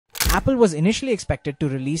Apple was initially expected to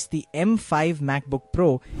release the M5 MacBook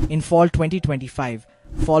Pro in fall 2025,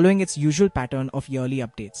 following its usual pattern of yearly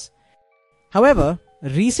updates. However,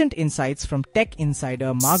 recent insights from tech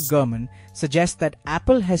insider Mark Gurman suggest that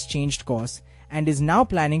Apple has changed course and is now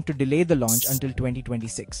planning to delay the launch until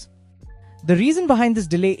 2026. The reason behind this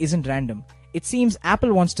delay isn't random. It seems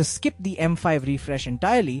Apple wants to skip the M5 refresh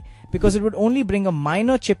entirely because it would only bring a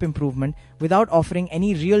minor chip improvement without offering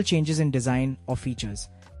any real changes in design or features.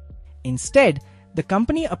 Instead, the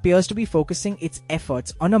company appears to be focusing its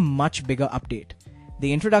efforts on a much bigger update: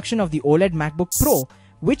 the introduction of the OLED MacBook Pro,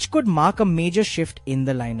 which could mark a major shift in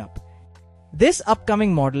the lineup. This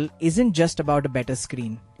upcoming model isn't just about a better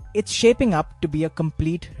screen. It's shaping up to be a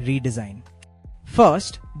complete redesign.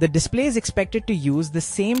 First, the display is expected to use the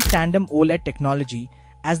same tandem OLED technology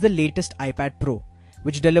as the latest iPad Pro,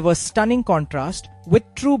 which delivers stunning contrast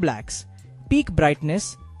with true blacks, peak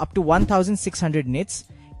brightness up to 1600 nits,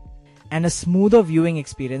 and a smoother viewing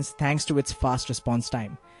experience thanks to its fast response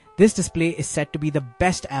time. This display is said to be the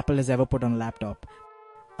best Apple has ever put on a laptop.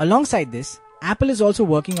 Alongside this, Apple is also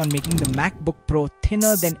working on making the MacBook Pro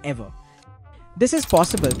thinner than ever. This is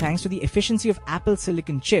possible thanks to the efficiency of Apple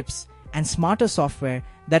silicon chips and smarter software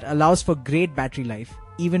that allows for great battery life,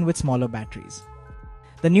 even with smaller batteries.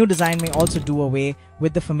 The new design may also do away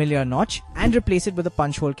with the familiar notch and replace it with a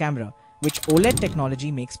punch hole camera, which OLED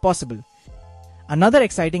technology makes possible. Another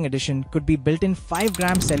exciting addition could be built-in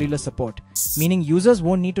 5-gram cellular support, meaning users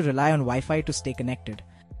won't need to rely on Wi-Fi to stay connected.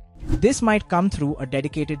 This might come through a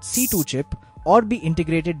dedicated C2 chip or be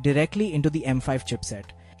integrated directly into the M5 chipset.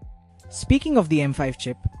 Speaking of the M5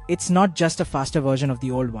 chip, it's not just a faster version of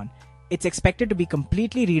the old one. It's expected to be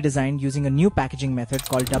completely redesigned using a new packaging method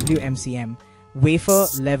called WMCM, Wafer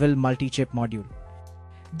Level Multi-Chip Module.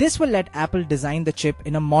 This will let Apple design the chip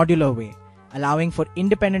in a modular way, allowing for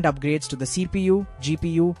independent upgrades to the CPU,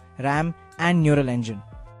 GPU, RAM, and neural engine.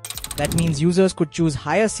 That means users could choose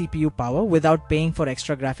higher CPU power without paying for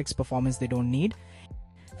extra graphics performance they don't need.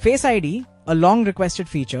 Face ID, a long requested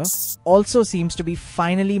feature, also seems to be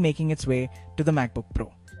finally making its way to the MacBook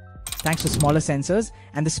Pro. Thanks to smaller sensors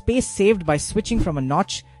and the space saved by switching from a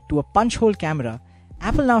notch to a punch hole camera,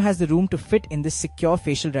 Apple now has the room to fit in this secure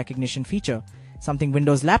facial recognition feature, something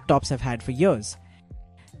Windows laptops have had for years.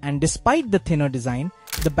 And despite the thinner design,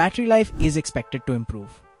 the battery life is expected to improve.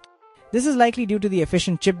 This is likely due to the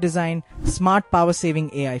efficient chip design, smart power-saving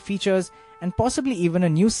AI features, and possibly even a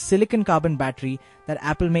new silicon carbon battery that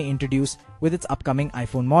Apple may introduce with its upcoming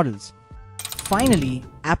iPhone models. Finally,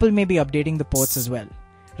 Apple may be updating the ports as well.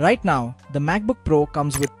 Right now, the MacBook Pro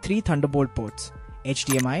comes with 3 Thunderbolt ports,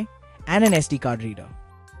 HDMI, and an SD card reader.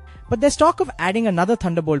 But there's talk of adding another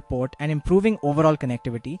Thunderbolt port and improving overall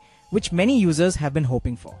connectivity, which many users have been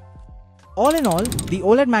hoping for. All in all, the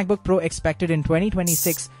OLED MacBook Pro expected in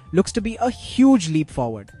 2026 looks to be a huge leap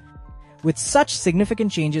forward. With such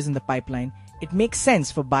significant changes in the pipeline, it makes sense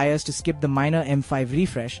for buyers to skip the minor M5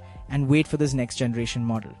 refresh and wait for this next generation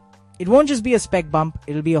model. It won't just be a spec bump,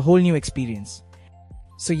 it'll be a whole new experience.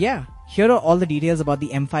 So yeah, here are all the details about the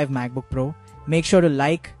M5 MacBook Pro. Make sure to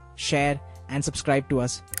like, share, and subscribe to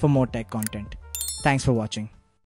us for more tech content. Thanks for watching.